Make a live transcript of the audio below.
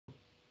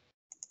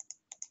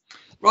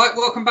Right,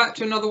 welcome back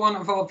to another one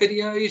of our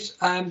videos.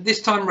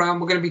 This time around,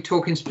 we're going to be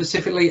talking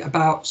specifically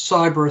about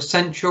Cyber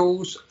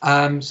Essentials.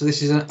 So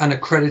this is an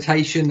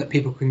accreditation that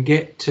people can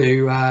get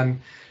to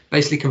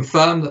basically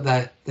confirm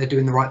that they're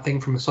doing the right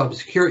thing from a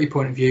cybersecurity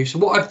point of view. So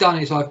what I've done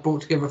is I've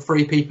brought together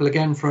 3 people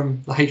again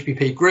from the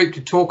HBP Group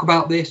to talk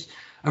about this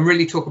and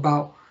really talk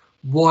about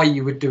why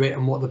you would do it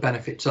and what the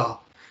benefits are.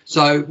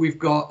 So we've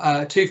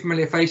got 2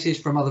 familiar faces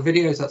from other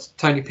videos. That's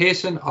Tony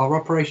Pearson, our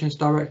Operations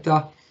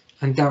Director,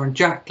 and Darren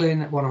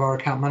Jacklin, one of our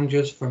account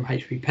managers from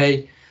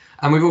HBP.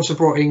 And we've also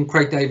brought in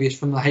Kraeg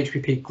from the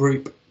HBP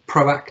Group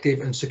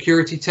proactive and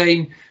security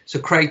team. So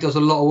Kraeg does a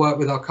lot of work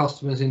with our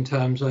customers in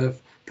terms of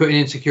putting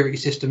in security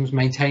systems,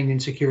 maintaining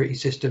security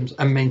systems,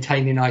 and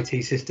maintaining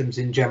IT systems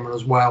in general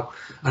as well,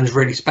 and is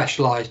really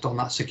specialised on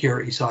that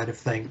security side of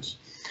things.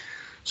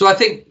 So I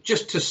think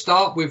just to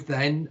start with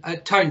then,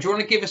 Tone, do you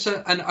want to give us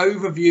an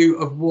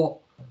overview of what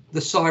the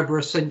Cyber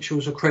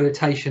Essentials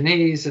accreditation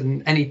is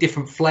and any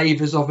different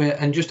flavours of it,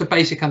 and just a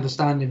basic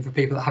understanding for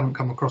people that haven't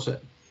come across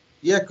it?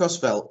 Yeah, of course,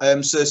 Phil.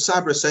 So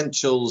Cyber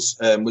Essentials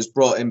was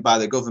brought in by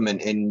the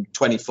government in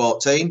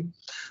 2014,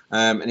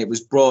 and it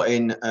was brought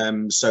in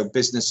so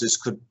businesses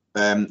could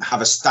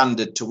have a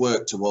standard to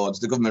work towards.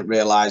 The government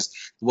realised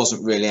there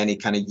wasn't really any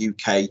kind of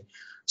UK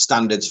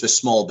standards for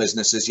small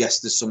businesses. Yes,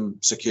 there's some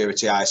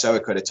security ISO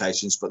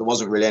accreditations, but there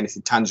wasn't really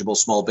anything tangible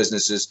small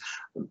businesses,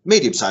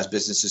 medium-sized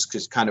businesses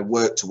could kind of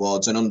work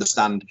towards and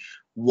understand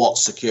what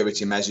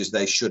security measures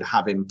they should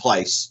have in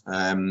place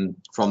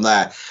from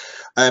there.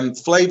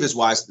 Flavours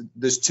wise,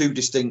 there's 2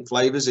 distinct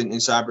flavours in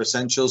Cyber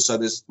Essentials. So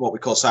there's what we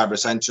call Cyber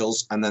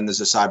Essentials, and then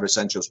there's a Cyber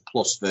Essentials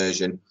Plus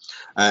version.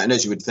 And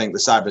as you would think, the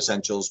Cyber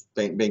Essentials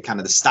being kind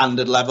of the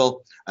standard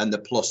level, and the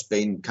Plus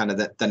being kind of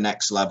the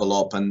next level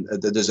up. And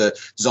there's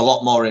a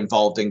lot more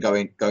involved in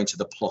going to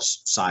the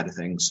Plus side of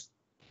things.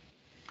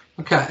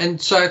 Okay, and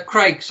so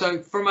Kraeg, so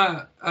from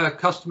a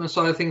customer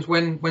side of things,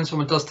 when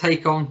someone does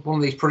take on one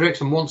of these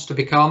projects and wants to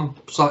become,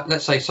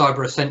 let's say,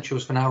 Cyber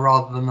Essentials for now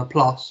rather than the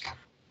Plus,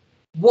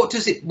 what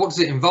does it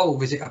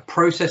involve? Is it a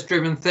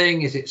process-driven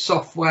thing? Is it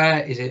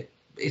software? Is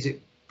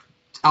it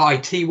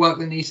IT work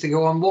that needs to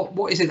go on?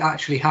 What is it that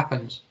actually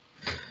happens?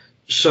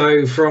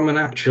 So from an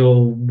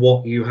actual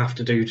what you have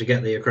to do to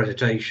get the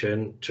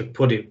accreditation, to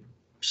put it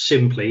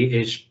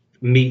simply, is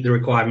meet the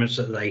requirements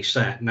that they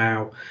set.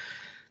 Now,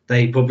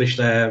 they publish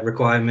their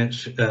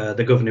requirements.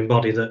 The governing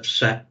body that's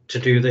set to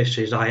do this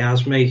is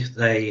IASME.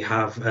 They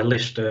have a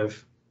list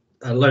of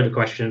a load of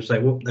questions they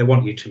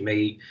want you to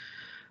meet.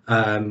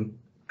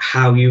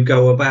 How you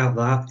go about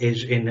that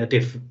is in a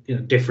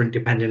different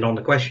depending on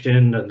the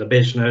question and the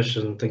business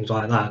and things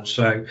like that.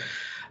 So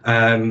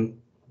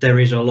there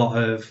is a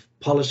lot of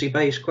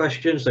policy-based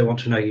questions. They want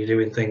to know you're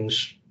doing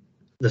things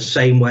the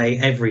same way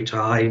every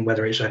time,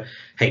 whether it's a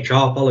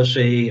HR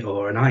policy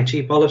or an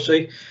IT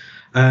policy.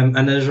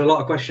 And there's a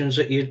lot of questions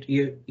that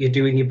you're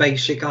doing your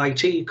basic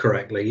IT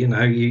correctly. You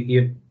know,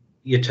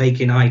 you're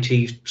taking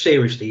IT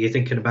seriously. You're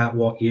thinking about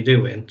what you're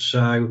doing.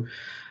 So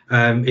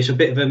it's a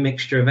bit of a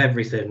mixture of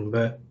everything,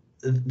 but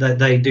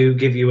they do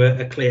give you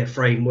a clear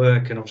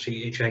framework, and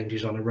obviously it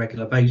changes on a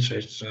regular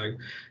basis. So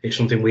it's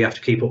something we have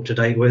to keep up to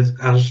date with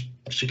as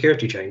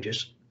security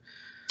changes.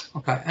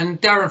 Okay, and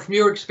Darren, from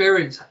your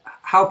experience,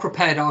 how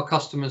prepared are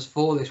customers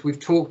for this? We've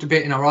talked a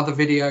bit in our other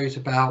videos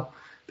about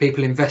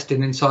people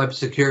investing in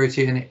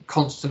cybersecurity and it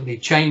constantly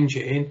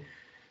changing.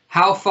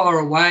 How far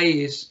away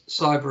is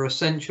Cyber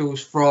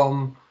Essentials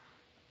from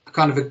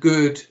kind of a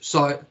good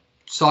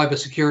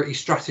cybersecurity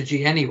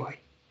strategy anyway?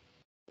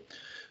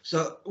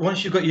 So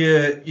once you've got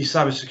your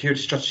cybersecurity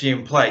strategy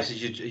in place, as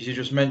you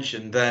just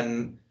mentioned,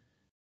 then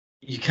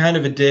you're kind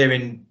of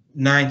adhering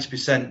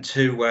 90%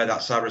 to where that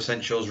Cyber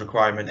Essentials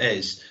requirement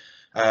is.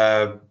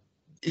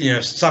 You know,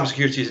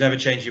 cybersecurity is an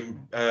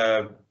ever-changing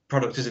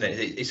product, isn't it?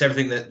 It's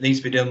everything that needs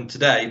to be done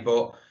today,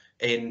 but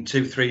in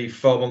 2, 3,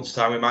 4 months'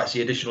 time, we might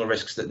see additional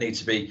risks that need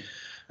to be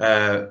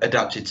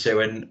adapted to.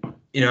 And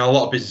you know, a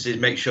lot of businesses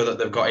make sure that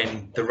they've got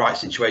in the right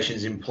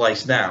situations in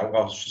place now,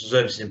 or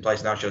services in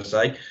place now, should I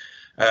say,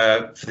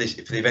 for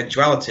the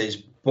eventualities.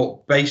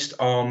 But based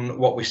on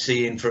what we're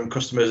seeing from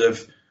customers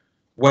of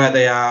where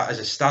they are as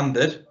a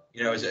standard,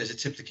 you know, as a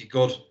typically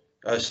good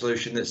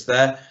solution that's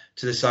there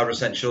to the Cyber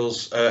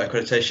Essentials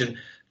accreditation,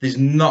 there's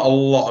not a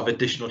lot of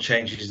additional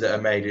changes that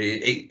are made.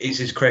 It's,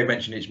 as Kraeg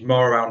mentioned, it's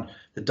more around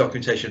the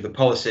documentation of the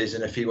policies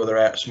and a few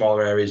other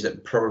smaller areas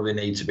that probably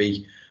need to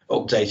be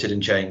updated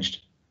and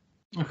changed.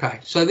 Okay,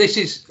 so this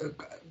is,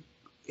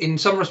 in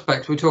some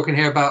respects, we're talking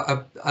here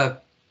about a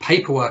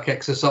paperwork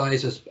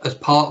exercise as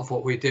part of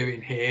what we're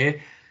doing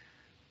here.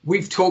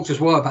 We've talked as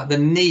well about the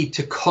need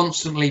to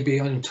constantly be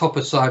on top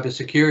of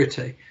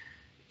cybersecurity.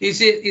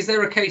 Is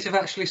there a case of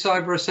actually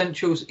Cyber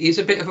Essentials is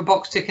a bit of a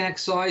box ticking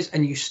exercise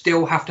and you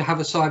still have to have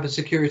a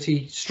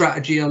cybersecurity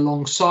strategy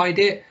alongside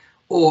it?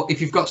 Or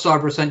if you've got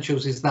Cyber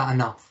Essentials, is that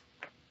enough?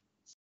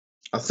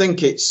 I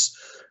think it's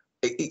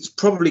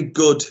probably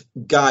good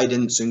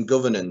guidance and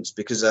governance,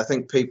 because I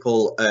think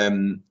people,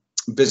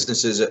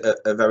 businesses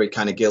are very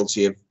kind of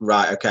guilty of,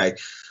 right, okay,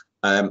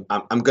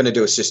 I'm going to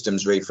do a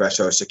systems refresh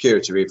or a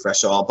security refresh,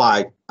 so I'll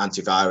buy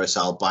antivirus,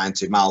 I'll buy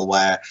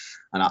anti-malware,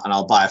 and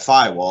I'll buy a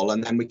firewall,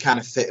 and then we kind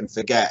of fit and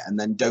forget, and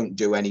then don't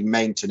do any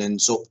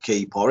maintenance,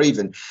 upkeep, or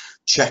even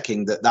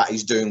checking that that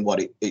is doing what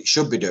it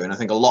should be doing. I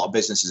think a lot of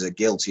businesses are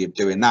guilty of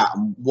doing that,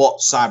 and what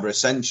Cyber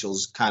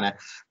Essentials kind of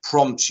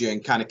prompts you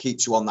and kind of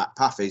keeps you on that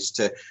path is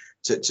to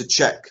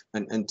check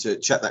and to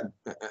check that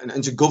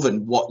and to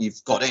govern what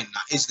you've got in.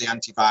 That is the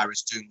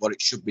antivirus doing what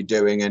it should be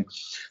doing,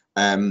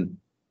 and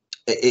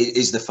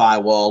is the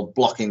firewall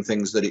blocking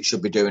things that it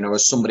should be doing, or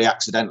has somebody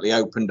accidentally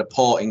opened a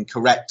port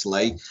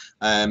incorrectly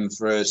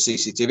for a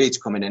CCTV to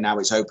come in, and now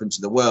it's open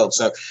to the world.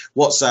 So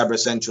what Cyber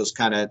Essentials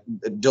kind of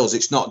does,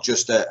 it's not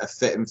just a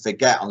fit and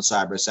forget on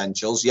Cyber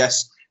Essentials.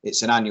 Yes,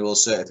 it's an annual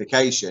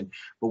certification,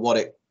 but what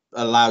it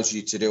allows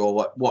you to do,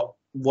 or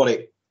what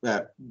it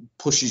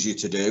pushes you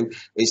to do,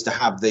 is to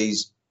have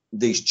these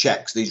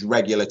checks, these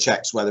regular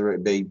checks, whether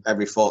it be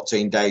every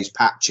 14 days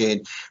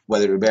patching,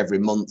 whether it be every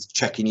month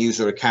checking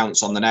user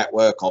accounts on the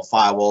network or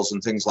firewalls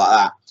and things like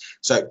that.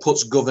 So it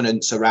puts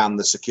governance around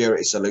the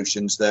security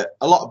solutions that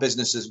a lot of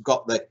businesses have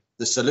got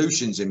the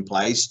solutions in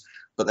place,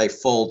 but they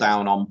fall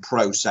down on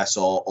process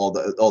or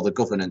the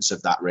governance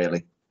of that,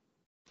 really.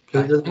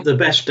 The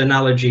best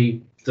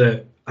analogy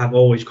that I've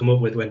always come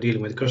up with when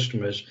dealing with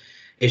customers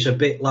is a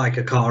bit like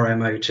a car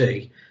MOT.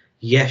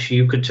 Yes,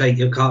 you could take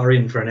your car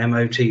in for an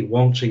MOT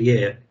once a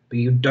year, but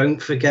you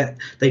don't forget.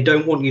 They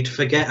don't want you to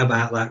forget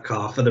about that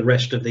car for the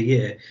rest of the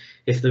year.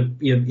 If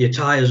your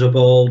tyres are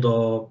bald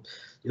or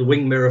the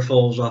wing mirror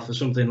falls off or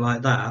something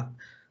like that,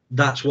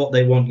 that's what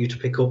they want you to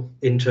pick up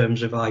in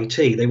terms of IT.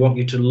 They want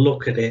you to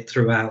look at it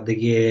throughout the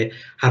year,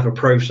 have a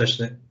process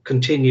that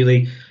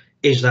continually,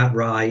 is that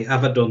right?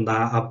 Have I done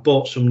that? I've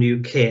bought some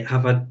new kit.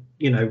 Have I,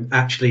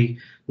 actually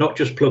not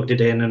just plugged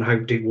it in and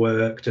hoped it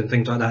worked and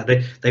things like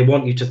that. They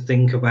want you to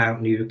think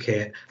about new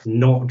kit,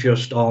 not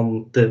just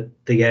on the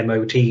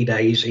MOT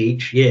days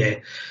each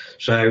year.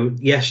 So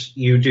yes,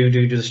 you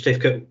do the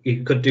certificate.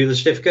 You could do the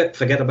certificate,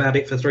 forget about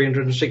it for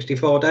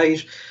 364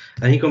 days,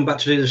 and you come back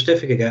to do the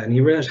certificate again, and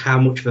you realise how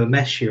much of a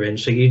mess you're in.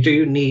 So you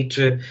do need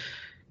to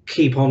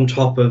keep on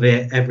top of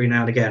it every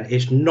now and again.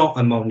 It's not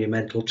a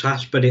monumental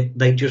task, but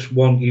they just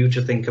want you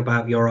to think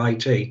about your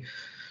IT.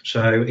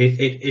 So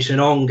it's an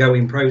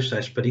ongoing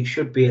process, but it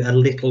should be a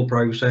little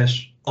process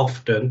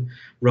often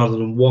rather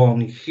than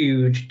one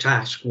huge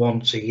task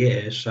once a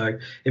year. So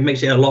it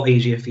makes it a lot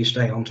easier if you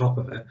stay on top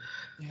of it.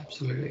 Yeah,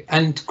 absolutely.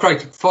 And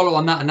Craig, to follow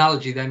on that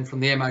analogy then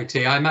from the MOT,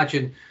 I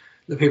imagine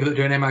the people that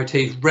do an MOT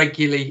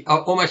regularly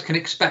almost can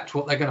expect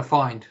what they're going to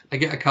find. They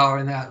get a car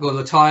in there, well,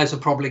 the tyres are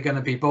probably going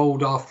to be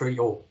bald after a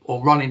year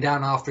or running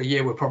down after a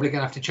year. We're probably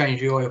going to have to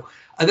change the oil.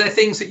 Are there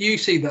things that you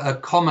see that are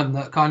common,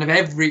 that kind of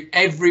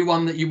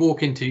everyone that you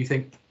walk into, you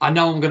think, I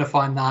know I'm going to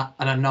find that,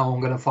 and I know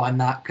I'm going to find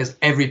that, because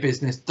every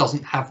business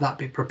doesn't have that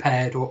bit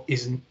prepared or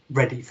isn't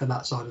ready for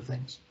that side of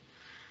things?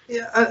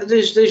 Yeah,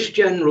 there's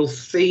general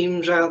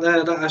themes out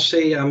there that I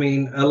see. I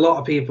mean, a lot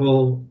of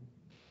people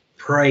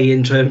pray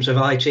in terms of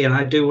IT, and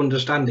I do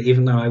understand it,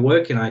 even though I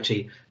work in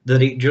IT,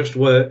 that it just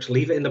works.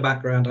 Leave it in the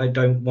background. I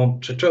don't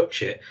want to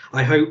touch it.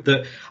 I hope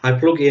that I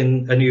plug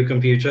in a new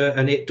computer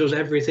and it does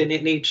everything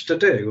it needs to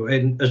do,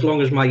 and as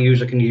long as my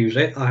user can use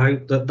it, I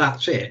hope that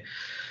that's it.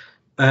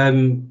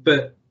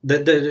 But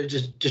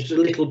there's just a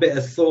little bit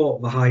of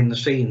thought behind the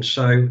scenes.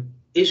 So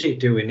is it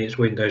doing its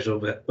Windows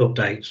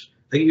updates?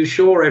 Are you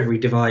sure every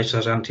device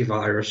has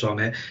antivirus on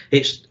it?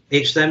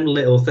 It's them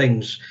little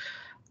things.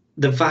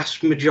 The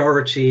vast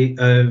majority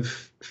of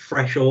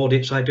fresh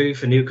audits I do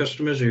for new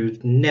customers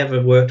who've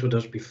never worked with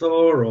us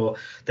before, or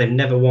they've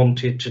never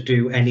wanted to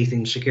do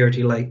anything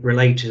security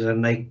related,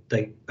 and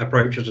they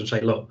approach us and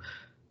say, look,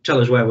 tell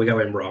us where we're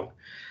going wrong.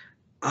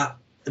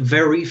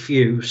 Very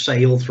few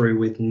sail through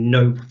with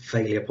no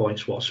failure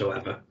points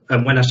whatsoever.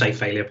 And when I say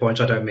failure points,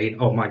 I don't mean,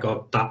 oh my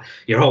God, that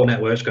your whole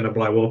network's going to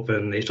blow up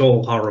and it's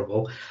all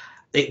horrible.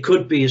 It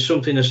could be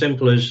something as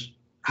simple as,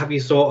 have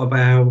you thought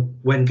about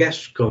when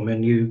guests come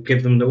and you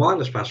give them the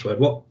wireless password?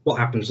 What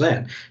happens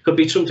then? Could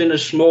be something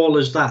as small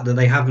as that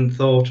they haven't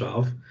thought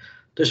of.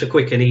 There's a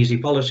quick and easy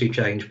policy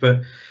change,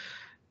 but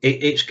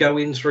it's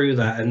going through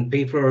that, and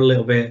people are a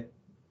little bit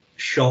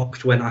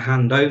shocked when I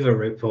hand over a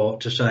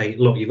report to say,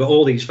 look, you've got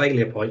all these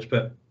failure points,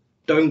 but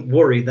don't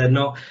worry, they're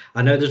not.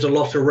 I know there's a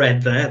lot of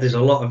red there. There's a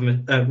lot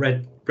of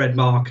red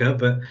marker,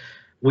 but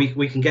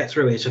we can get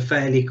through it. It's a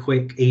fairly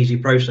quick, easy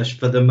process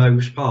for the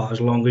most part, as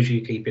long as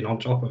you're keeping on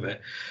top of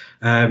it.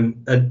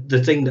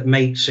 The thing that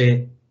makes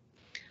it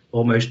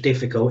almost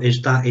difficult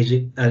is that is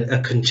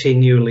a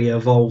continually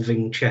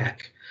evolving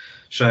check.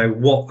 So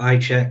what I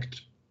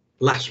checked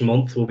last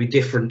month will be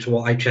different to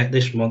what I checked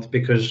this month,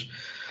 because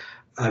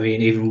I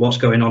mean, even what's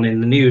going on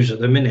in the news at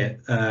the minute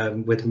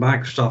with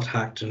Microsoft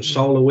hacked and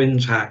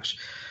SolarWinds hacks,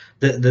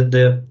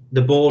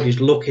 the board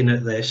is looking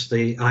at this,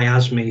 the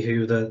IASME,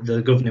 who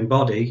the governing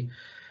body,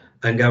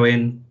 and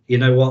going, you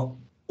know what,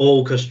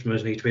 all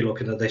customers need to be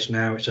looking at this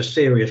now. It's a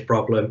serious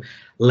problem.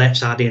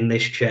 Let's add in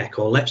this check,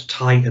 or let's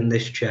tighten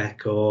this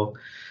check, or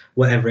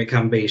whatever it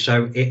can be.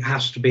 So it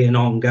has to be an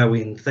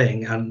ongoing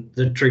thing. And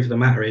the truth of the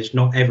matter is,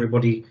 not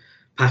everybody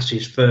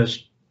passes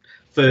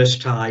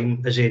first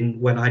time, as in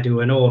when I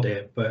do an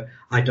audit, but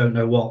I don't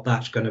know what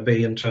that's going to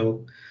be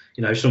until,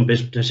 you know, some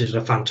businesses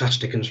are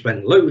fantastic and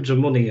spend loads of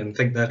money and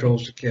think they're all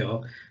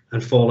secure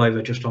and fall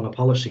over just on a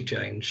policy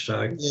change.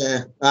 So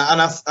yeah,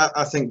 and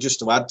I think just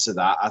to add to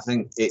that, I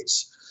think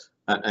it's,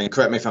 and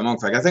correct me if I'm wrong,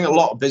 Craig, I think a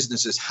lot of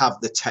businesses have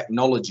the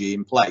technology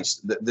in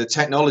place. The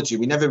technology,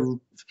 we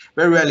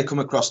very rarely come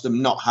across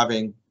them not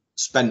having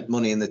spent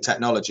money in the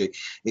technology.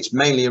 It's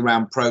mainly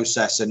around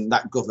process and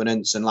that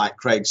governance, and like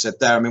Craig said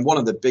there, I mean, one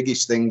of the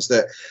biggest things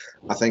that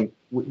I think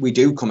we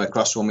do come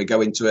across when we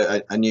go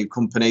into a new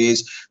company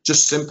is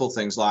just simple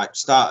things like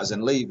starters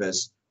and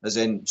leavers, as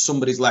in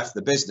somebody's left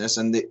the business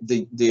and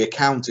the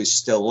account is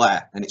still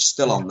there and it's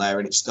still on there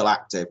and it's still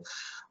active.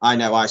 I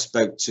know I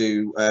spoke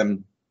to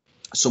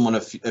someone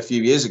a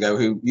few years ago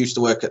who used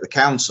to work at the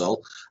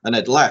council and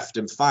had left,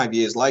 and 5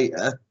 years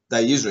later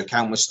their user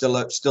account was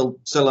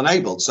still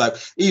enabled. So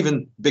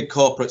even big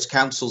corporates,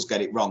 councils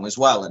get it wrong as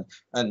well,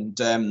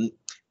 and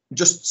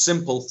just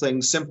simple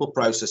things, simple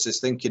processes,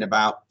 thinking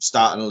about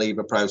start and leave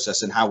a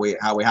process and how we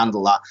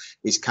handle that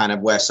is kind of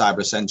where Cyber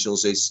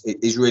Essentials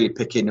is really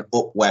picking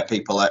up where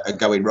people are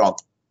going wrong.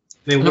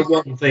 I mean,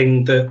 one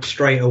thing that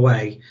straight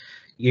away,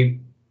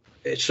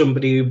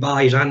 somebody who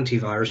buys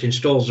antivirus,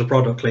 installs the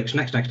product, clicks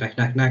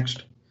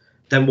next,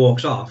 then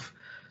walks off.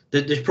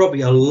 There's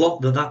probably a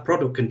lot that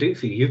product can do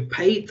for you. You've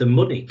paid the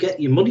money, get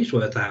your money's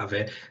worth out of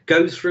it.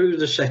 Go through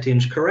the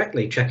settings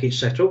correctly, check it's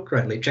set up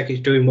correctly, check it's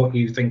doing what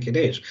you think it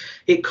is.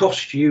 It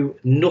costs you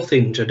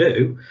nothing to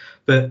do,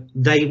 but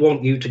they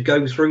want you to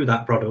go through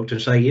that product and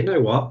say, you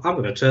know what, I'm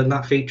going to turn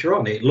that feature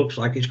on. It looks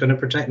like it's going to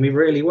protect me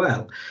really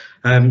well.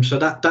 So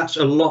that's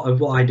a lot of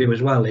what I do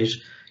as well,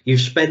 is you've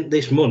spent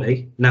this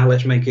money, now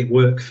let's make it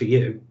work for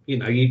you. You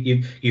know,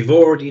 you've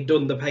already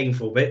done the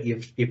painful bit,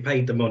 you've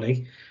paid the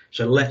money,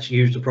 so let's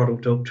use the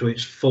product up to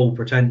its full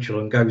potential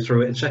and go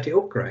through it and set it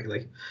up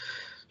correctly.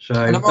 So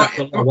that's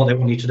a lot of what they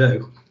want you to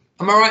do.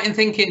 Am I right in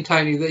thinking,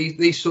 Tony,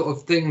 these sort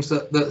of things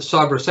that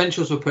Cyber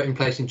Essentials were put in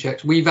place in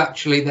checks, we've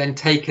actually then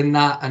taken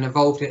that and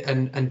evolved it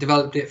and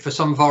developed it for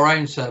some of our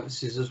own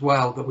services as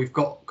well, that we've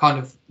got kind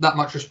of that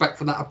much respect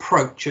for that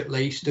approach at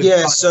least?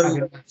 Yeah,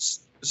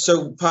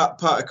 so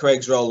part of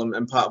Craig's role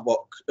and part of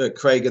what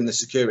Kraeg and the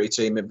security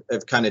team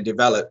have kind of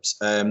developed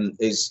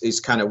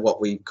is kind of what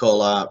we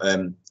call our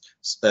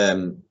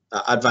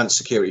advanced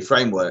security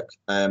framework.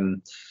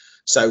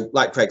 So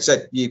like Kraeg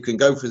said, you can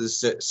go through the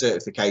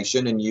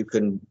certification and you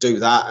can do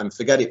that and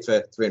forget it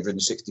for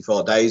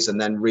 364 days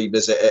and then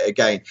revisit it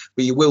again.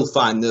 But you will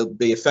find there'll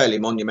be a fairly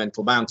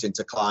monumental mountain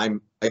to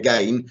climb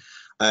again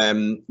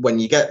when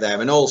you get there.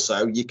 And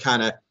also you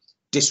kind of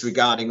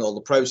disregarding all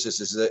the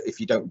processes that if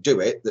you don't do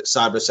it, that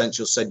Cyber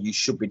Essentials said you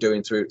should be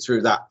doing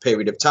through that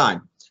period of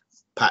time.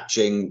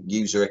 Patching,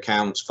 user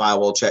accounts,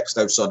 firewall checks,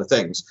 those sort of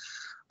things.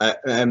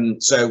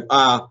 So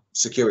our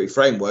security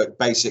framework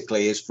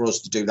basically is for us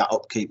to do that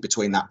upkeep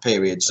between that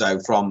period. So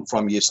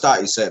from you start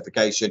your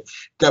certification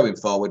going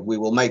forward, we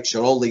will make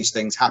sure all these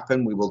things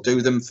happen. We will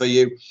do them for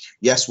you.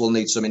 Yes, we'll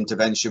need some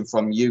intervention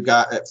from you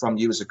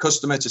as a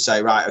customer to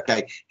say, right,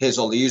 okay, here's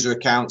all the user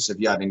accounts. Have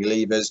you had any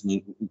leavers,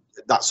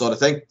 that sort of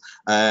thing,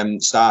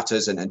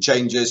 starters and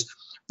changes.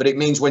 But it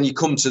means when you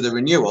come to the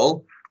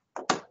renewal,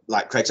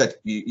 like Craig said,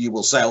 you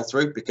will sail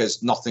through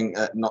because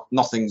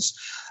nothing's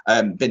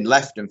been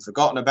left and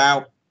forgotten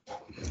about.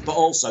 But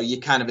also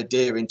you're kind of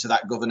adhering to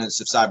that governance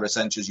of Cyber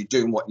Essentials. You're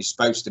doing what you're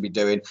supposed to be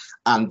doing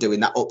and doing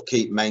that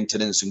upkeep,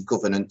 maintenance and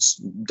governance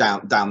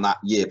down that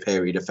year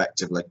period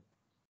effectively.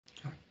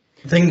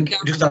 I think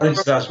just adding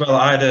to that as well,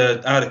 I had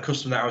a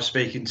customer that I was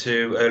speaking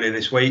to earlier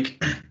this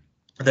week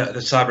that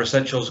the Cyber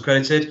Essentials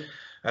accredited,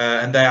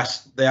 and they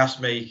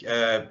asked me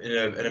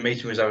in a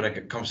meeting, we was having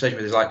a conversation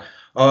with, is like,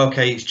 oh,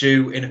 okay, it's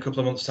due in a couple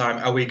of months' time.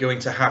 Are we going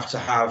to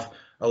have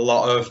a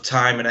lot of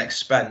time and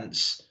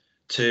expense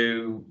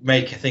to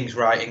make things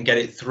right and get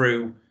it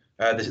through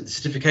the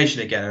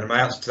certification again? And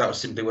my answer to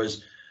that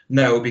was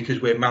no,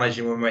 because we're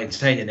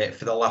maintaining it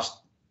for the last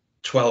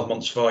 12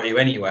 months for you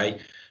anyway.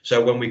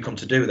 So when we come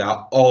to do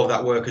that, all of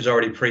that work is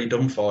already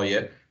pre-done for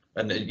you.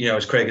 And you know,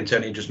 as Craig and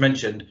Tony just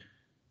mentioned,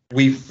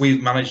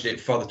 we've managed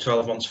it for the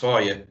 12 months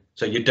for you.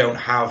 So you don't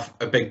have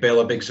a big bill,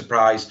 a big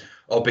surprise,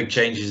 or big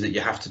changes that you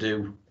have to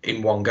do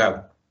in one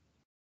go.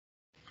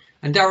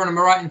 And Darren, am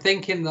I right in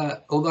thinking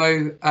that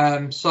although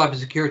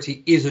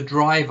cybersecurity is a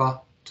driver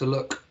to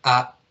look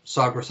at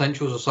Cyber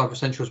Essentials or Cyber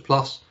Essentials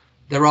Plus,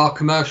 there are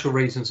commercial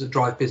reasons that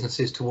drive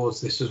businesses towards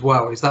this as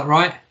well? Is that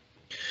right?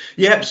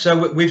 Yeah.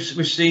 So we've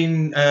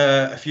seen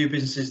a few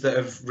businesses that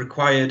have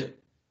required,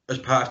 as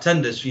part of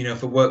tenders, you know,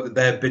 for work that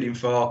they're bidding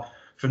for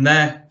from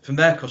their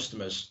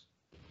customers.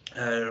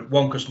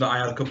 One customer I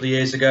had a couple of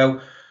years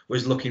ago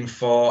was looking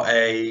for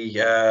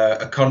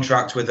a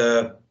contract with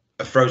a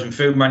frozen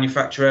food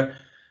manufacturer,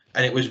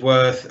 and it was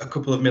worth a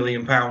couple of £1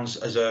 million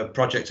as a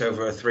project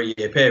over a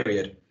 3-year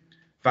period.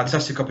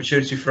 Fantastic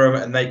opportunity for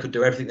them, and they could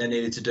do everything they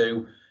needed to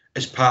do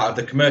as part of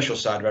the commercial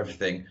side of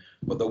everything.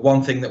 But the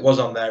one thing that was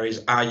on there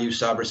is, are you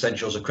Cyber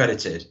Essentials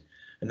accredited?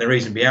 And the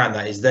reason behind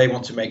that is they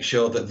want to make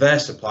sure that their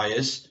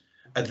suppliers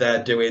are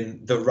there doing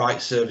the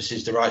right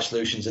services, the right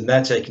solutions, and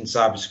they're taking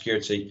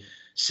cybersecurity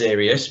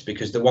serious,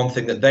 because the one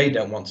thing that they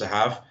don't want to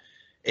have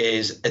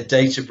is a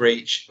data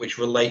breach which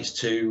relates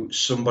to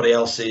somebody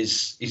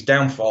else's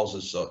downfalls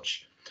as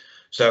such.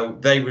 So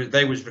they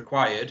was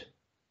required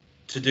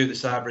to do the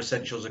Cyber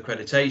Essentials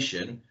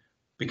accreditation,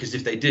 because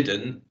if they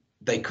didn't,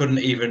 they couldn't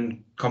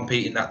even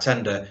compete in that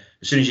tender.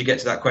 As soon as you get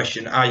to that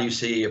question, are you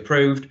CE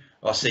approved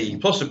or CE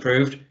plus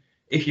approved?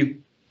 If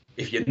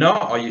you're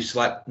not, or you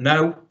select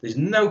no, there's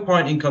no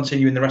point in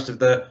continuing the rest of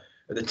the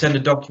tender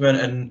document.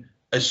 And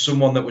as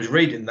someone that was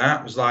reading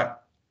that was like,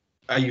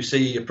 are you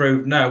CE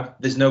approved? No,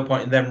 there's no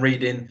point in them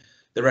reading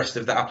the rest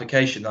of the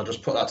application. They'll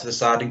just put that to the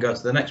side and go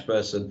to the next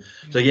person.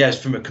 So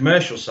yes, from a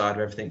commercial side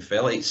of everything,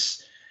 Phil,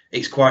 it's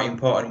quite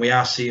important. We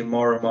are seeing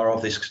more and more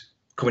of this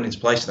coming into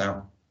place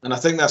now. And I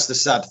think that's the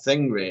sad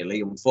thing, really,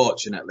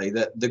 unfortunately,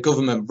 that the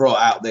government brought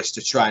out this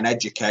to try and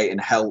educate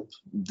and help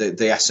the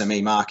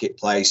SME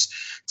marketplace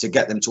to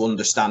get them to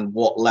understand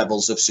what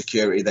levels of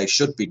security they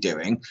should be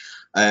doing.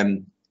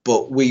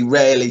 But we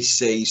rarely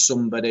see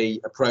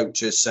somebody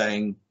approach us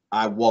saying,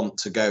 I want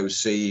to go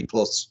CE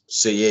plus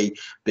CE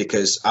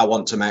because I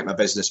want to make my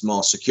business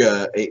more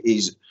secure. It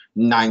is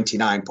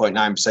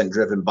 99.9%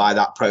 driven by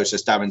that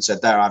process. Darren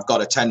said there, I've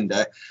got a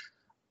tender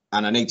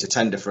and I need to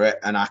tender for it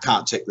and I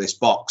can't tick this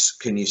box.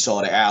 Can you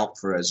sort it out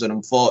for us? And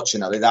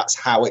unfortunately, that's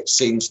how it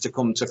seems to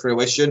come to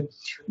fruition.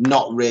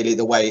 Not really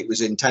the way it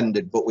was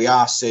intended, but we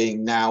are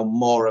seeing now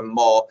more and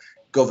more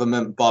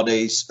government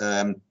bodies,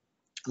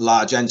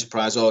 large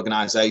enterprise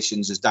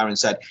organisations, as Darren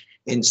said,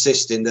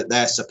 insisting that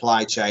their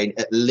supply chain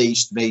at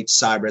least meets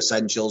Cyber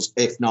Essentials,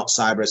 if not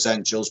Cyber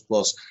Essentials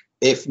plus,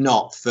 if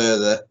not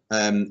further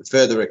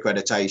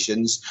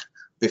accreditations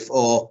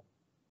before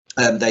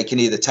they can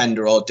either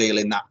tender or deal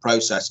in that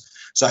process.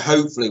 So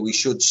hopefully we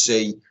should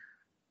see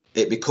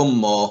it become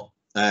more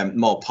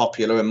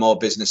popular and more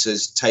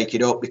businesses take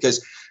it up,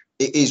 because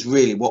it is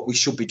really what we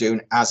should be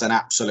doing as an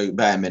absolute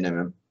bare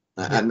minimum.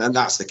 And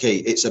that's the key.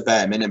 It's a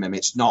bare minimum.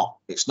 It's not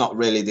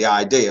really the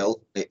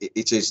ideal.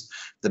 It is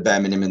the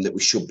bare minimum that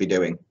we should be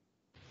doing.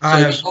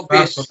 So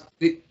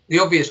the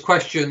obvious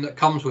question that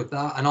comes with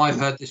that, and I've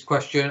heard this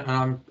question,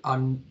 and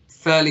I'm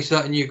fairly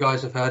certain you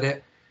guys have heard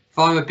it. If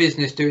I'm a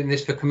business doing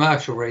this for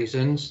commercial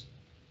reasons,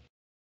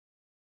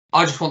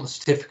 I just want the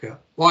certificate.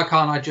 Why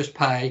can't I just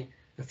pay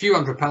a few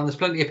 £100? There's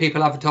plenty of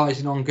people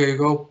advertising on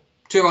Google.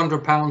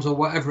 £200 or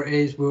whatever it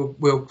is,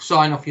 we'll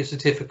sign off your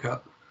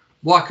certificate.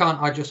 Why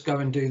can't I just go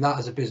and do that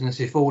as a business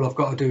if all I've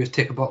got to do is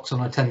tick a box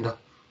on a tender?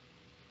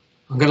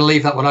 I'm going to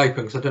leave that one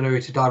open because I don't know who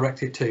to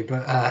direct it to,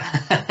 but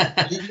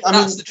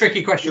that's the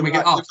tricky question we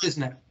get asked,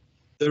 isn't it?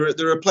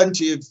 There are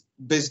plenty of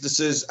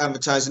businesses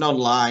advertising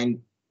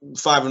online,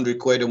 500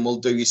 quid and we'll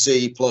do your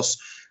CE plus.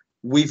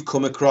 We've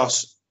come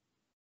across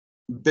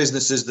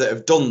businesses that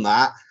have done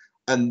that,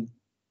 and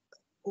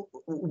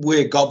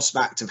we're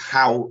gobsmacked of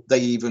how they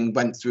even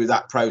went through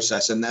that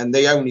process. And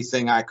the only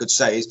thing I could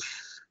say is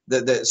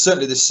that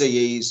certainly the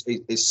CE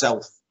is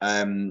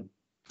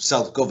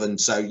self-governed,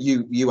 so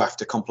you have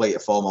to complete a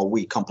form, or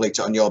we complete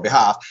it on your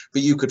behalf,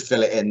 but you could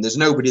fill it in. There's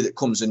nobody that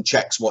comes and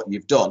checks what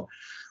you've done.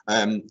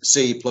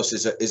 CE plus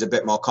is a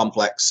bit more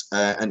complex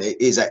and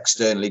it is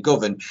externally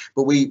governed,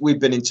 but we've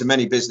been into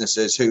many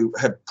businesses who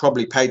have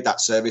probably paid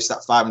that service,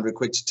 that 500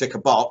 quid to tick a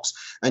box,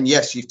 and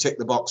yes, you've ticked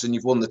the box and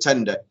you've won the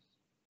tender,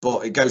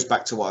 but it goes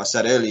back to what I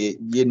said earlier.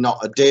 You're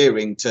not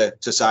adhering to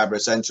Cyber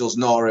Essentials,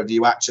 nor have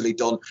you actually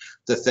done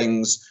the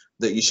things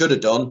that you should have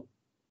done.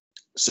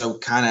 So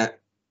kind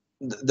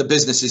of the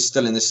business is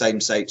still in the same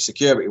state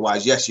security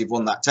wise. Yes, you've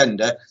won that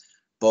tender,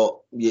 but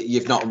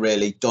you've not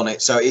really done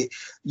it. So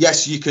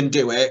yes, you can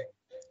do it.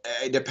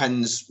 It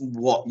depends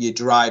what your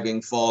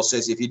driving force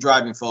is. If your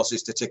driving force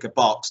is to tick a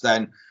box,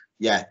 then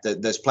yeah,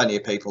 there's plenty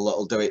of people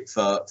that'll do it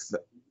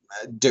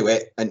do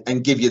it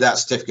and give you that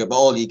certificate, but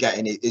all you're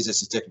getting is a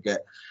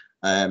certificate,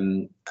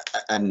 and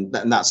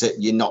that's it.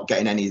 You're not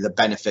getting any of the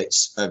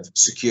benefits of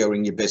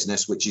securing your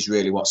business, which is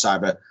really what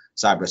Cyber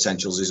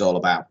Essentials is all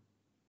about.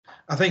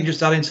 I think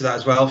just adding to that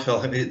as well, Phil,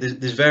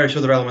 there's various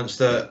other elements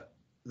that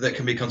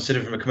can be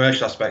considered from a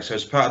commercial aspect. So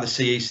as part of the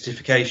CE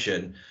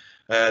certification,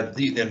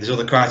 there's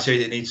other criteria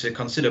that you need to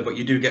consider, but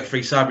you do get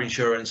free cyber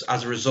insurance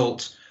as a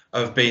result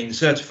of being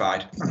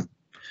certified.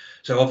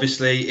 So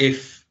obviously,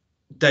 if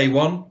day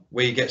one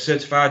we get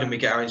certified and we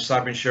get our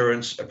cyber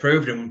insurance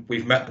approved and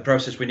we've met the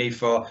process we need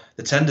for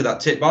the tender,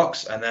 that tick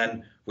box, and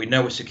then we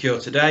know we're secure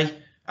today,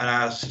 and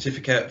our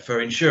certificate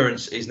for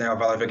insurance is now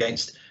valid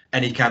against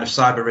any kind of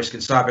cyber risk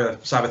and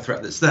cyber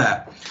threat that's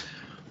there.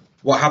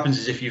 What happens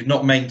is, if you've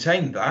not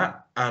maintained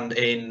that, and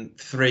in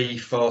 3,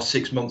 4,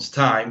 6 months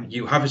time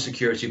you have a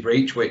security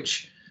breach,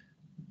 which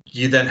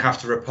you then have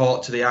to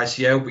report to the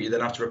ICO, but you then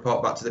have to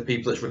report back to the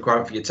people it's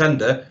required for your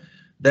tender,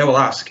 they will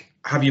ask,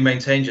 have you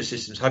maintained your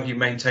systems? Have you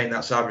maintained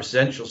that Cyber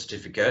Essential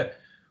certificate?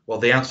 Well,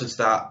 the answer to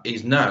that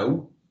is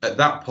no. At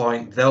that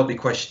point, they'll be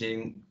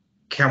questioning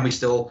can we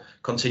still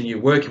continue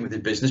working with the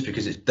business,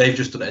 because they've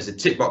just done it as a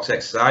tick box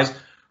exercise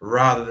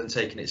rather than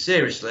taking it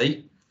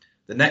seriously.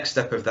 The next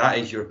step of that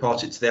is you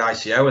report it to the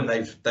ICO,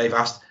 and they've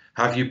asked,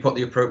 have you put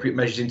the appropriate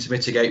measures in to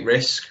mitigate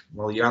risk?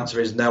 Well, your answer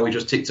is no, we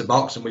just ticked a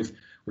box and we've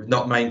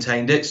not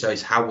maintained it. So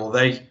it's how will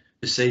they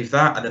perceive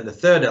that? And then the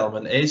third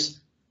element is,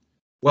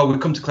 well, we've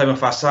come to claim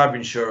off our cyber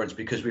insurance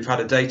because we've had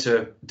a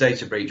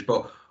data breach,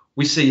 but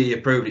we see you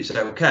approved, it's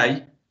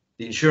okay.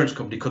 The insurance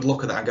company could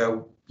look at that and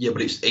go, yeah,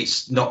 but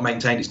it's not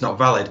maintained, it's not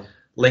valid.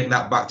 Link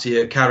that back to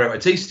your car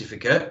MOT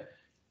certificate.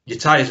 Your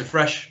tyres are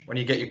fresh when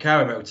you get your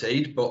car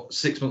MOT'd, but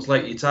 6 months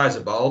later your tyres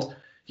are bald.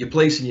 Your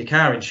police and your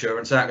car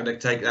insurance aren't going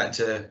to take that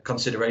into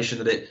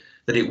consideration that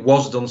it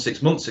was done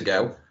 6 months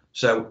ago.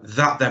 So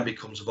that then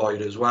becomes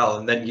void as well,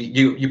 and then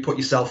you put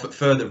yourself at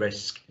further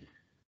risk.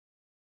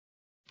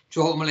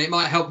 So ultimately, it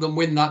might help them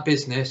win that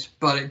business,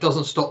 but it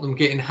doesn't stop them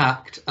getting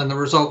hacked. And the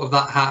result of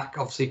that hack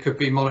obviously could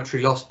be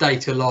monetary loss,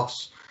 data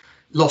loss,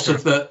 loss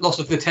of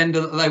the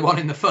tender that they won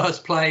in the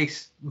first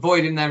place,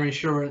 voiding their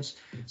insurance.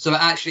 So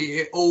actually,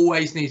 it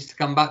always needs to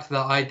come back to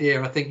that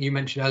idea. I think you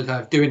mentioned earlier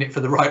of doing it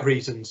for the right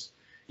reasons.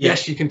 Yeah.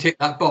 Yes, you can tick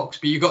that box,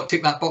 but you've got to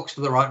tick that box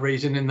for the right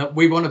reason, in that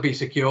we want to be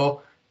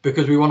secure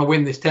because we want to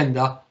win this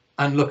tender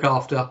and look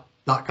after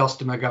that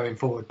customer going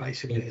forward,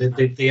 basically.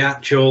 The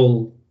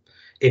actual,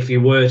 if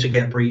you were to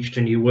get breached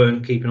and you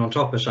weren't keeping on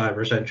top of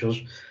Cyber Essentials,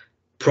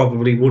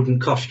 probably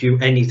wouldn't cost you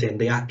anything,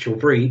 the actual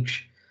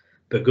breach.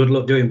 But good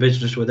luck doing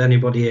business with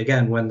anybody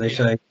again when they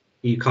say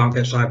you can't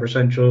get Cyber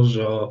Essentials,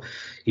 or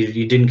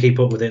you didn't keep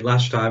up with it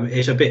last time.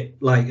 It's a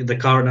bit like the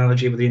car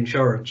analogy with the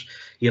insurance.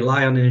 You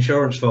lie on an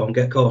insurance form,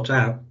 get caught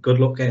out, good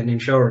luck getting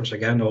insurance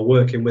again, or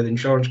working with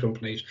insurance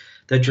companies.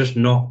 They're just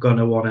not going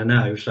to want to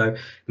know. So it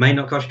may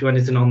not cost you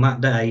anything on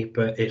that day,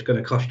 but it's going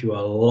to cost you a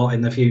lot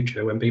in the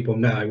future when people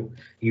know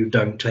you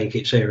don't take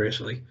it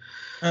seriously.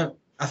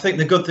 I think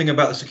the good thing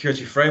about the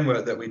security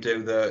framework that we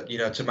do,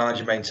 to manage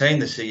and maintain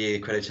the CE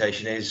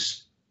accreditation,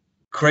 is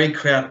Kraeg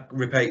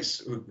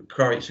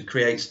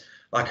creates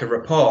like a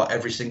report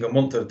every single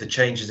month of the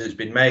changes that's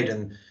been made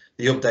and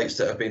the updates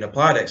that have been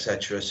applied,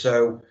 etc.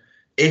 So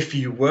if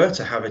you were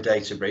to have a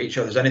data breach,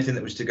 or there's anything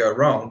that was to go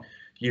wrong,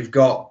 you've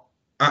got,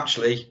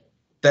 actually,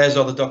 there's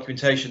all the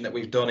documentation that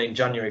we've done in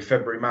January,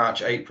 February,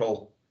 March,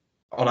 April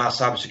on our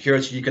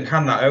cybersecurity. You can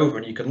hand that over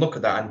and you can look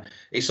at that, and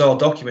it's all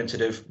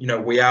documented of,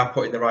 we are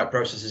putting the right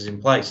processes in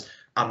place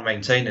and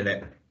maintaining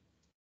it.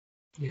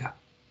 Yeah.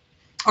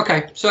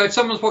 Okay, so if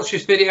someone's watched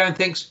this video and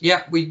thinks,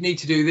 yeah, we need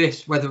to do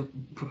this, whether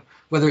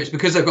it's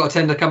because they've got a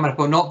tender coming up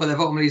or not, but they've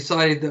ultimately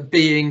decided that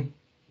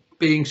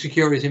being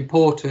secure is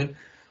important,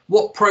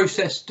 what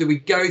process do we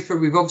go through?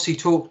 We've obviously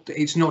talked,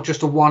 it's not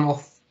just a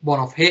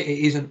one-off hit, it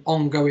is an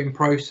ongoing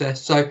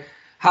process. So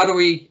how do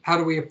we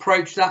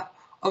approach that?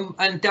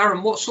 And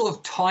Darren, what sort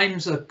of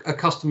times are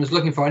customers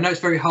looking for? I know it's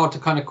very hard to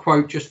kind of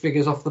quote just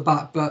figures off the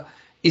bat, but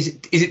is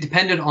it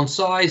dependent on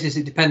size? Is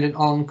it dependent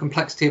on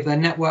complexity of their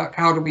network?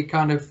 How do we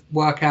kind of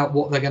work out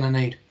what they're going to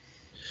need?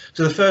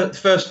 So the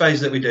first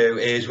phase that we do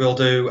is we'll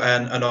do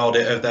an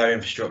audit of their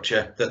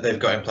infrastructure that they've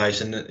got in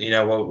place, and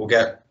we'll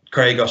get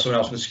Kraeg or someone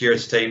else from the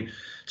security team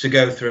to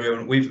go through,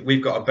 and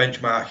we've got a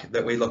benchmark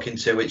that we look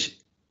into which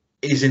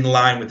is in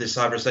line with the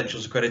Cyber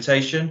Essentials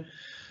accreditation.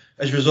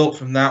 As a result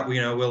from that,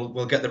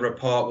 we'll get the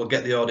report, we'll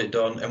get the audit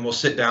done, and we'll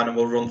sit down and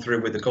we'll run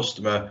through with the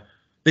customer.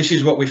 This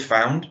is what we've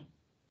found.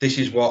 This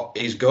is what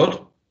is good.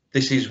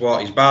 This is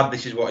what is bad.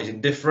 This is what is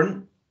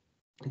indifferent.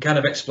 And kind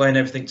of explain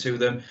everything to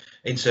them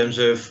in terms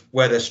of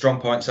where their strong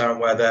points are and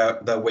where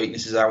their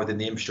weaknesses are within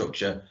the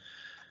infrastructure.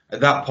 At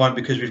that point,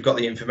 because we've got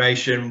the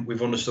information,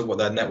 we've understood what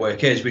their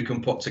network is, we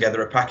can put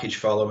together a package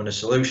for them and a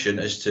solution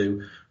as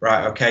to,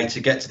 right, okay,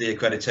 to get to the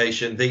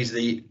accreditation, these are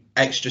the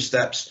extra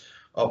steps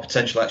or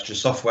potential extra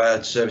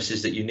software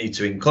services that you need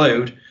to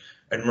include,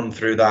 and run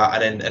through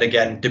that. And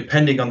again,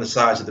 depending on the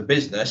size of the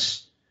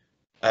business,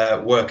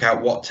 work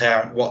out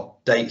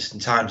what dates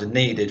and times are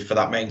needed for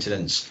that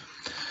maintenance.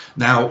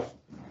 Now,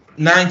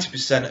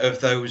 90% of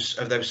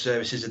those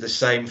services are the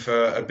same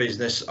for a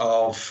business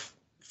of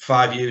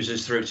 5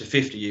 users through to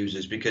 50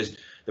 users, because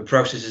the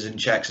processes and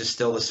checks are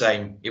still the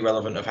same,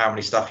 irrelevant of how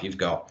many staff you've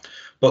got.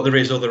 But there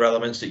is other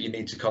elements that you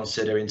need to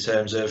consider in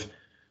terms of,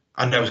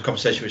 I know it was a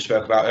conversation we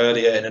spoke about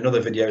earlier in another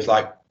video, is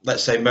like,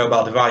 let's say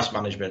mobile device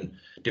management,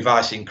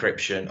 device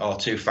encryption, or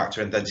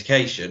two-factor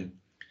authentication.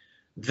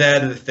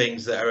 They're the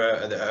things that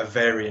are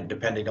variant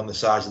depending on the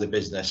size of the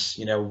business.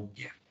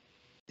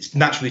 It's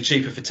naturally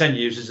cheaper for 10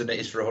 users than it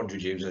is for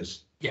 100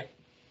 users. Yeah.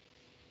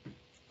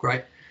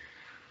 Great.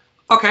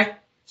 Okay.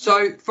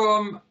 So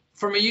from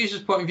a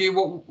user's point of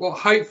view, what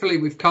hopefully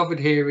we've covered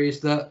here is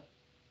that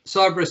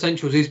Cyber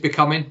Essentials is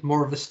becoming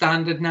more of a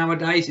standard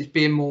nowadays. It's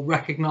being more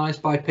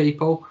recognised by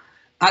people.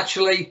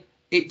 Actually,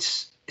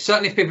 it's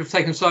certainly, if people have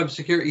taken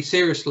cybersecurity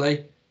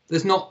seriously,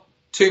 there's not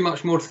too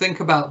much more to think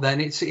about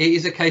then. It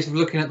is a case of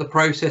looking at the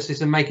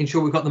processes and making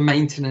sure we've got the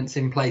maintenance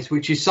in place,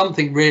 which is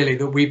something really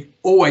that we've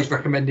always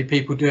recommended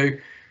people do,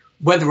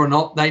 whether or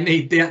not they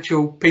need the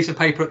actual piece of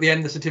paper at the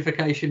end, the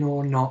certification,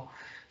 or not.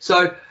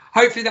 So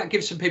hopefully that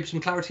gives some people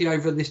some clarity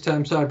over this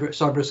term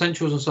Cyber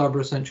Essentials and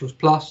Cyber Essentials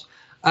Plus.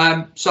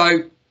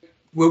 So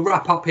we'll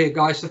wrap up here,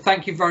 guys. So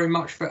thank you very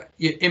much for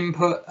your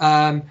input.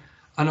 And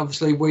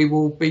obviously we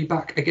will be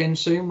back again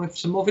soon with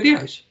some more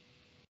videos.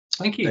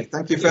 Thank you. Okay,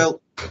 thank you,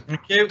 Phil.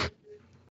 Thank you.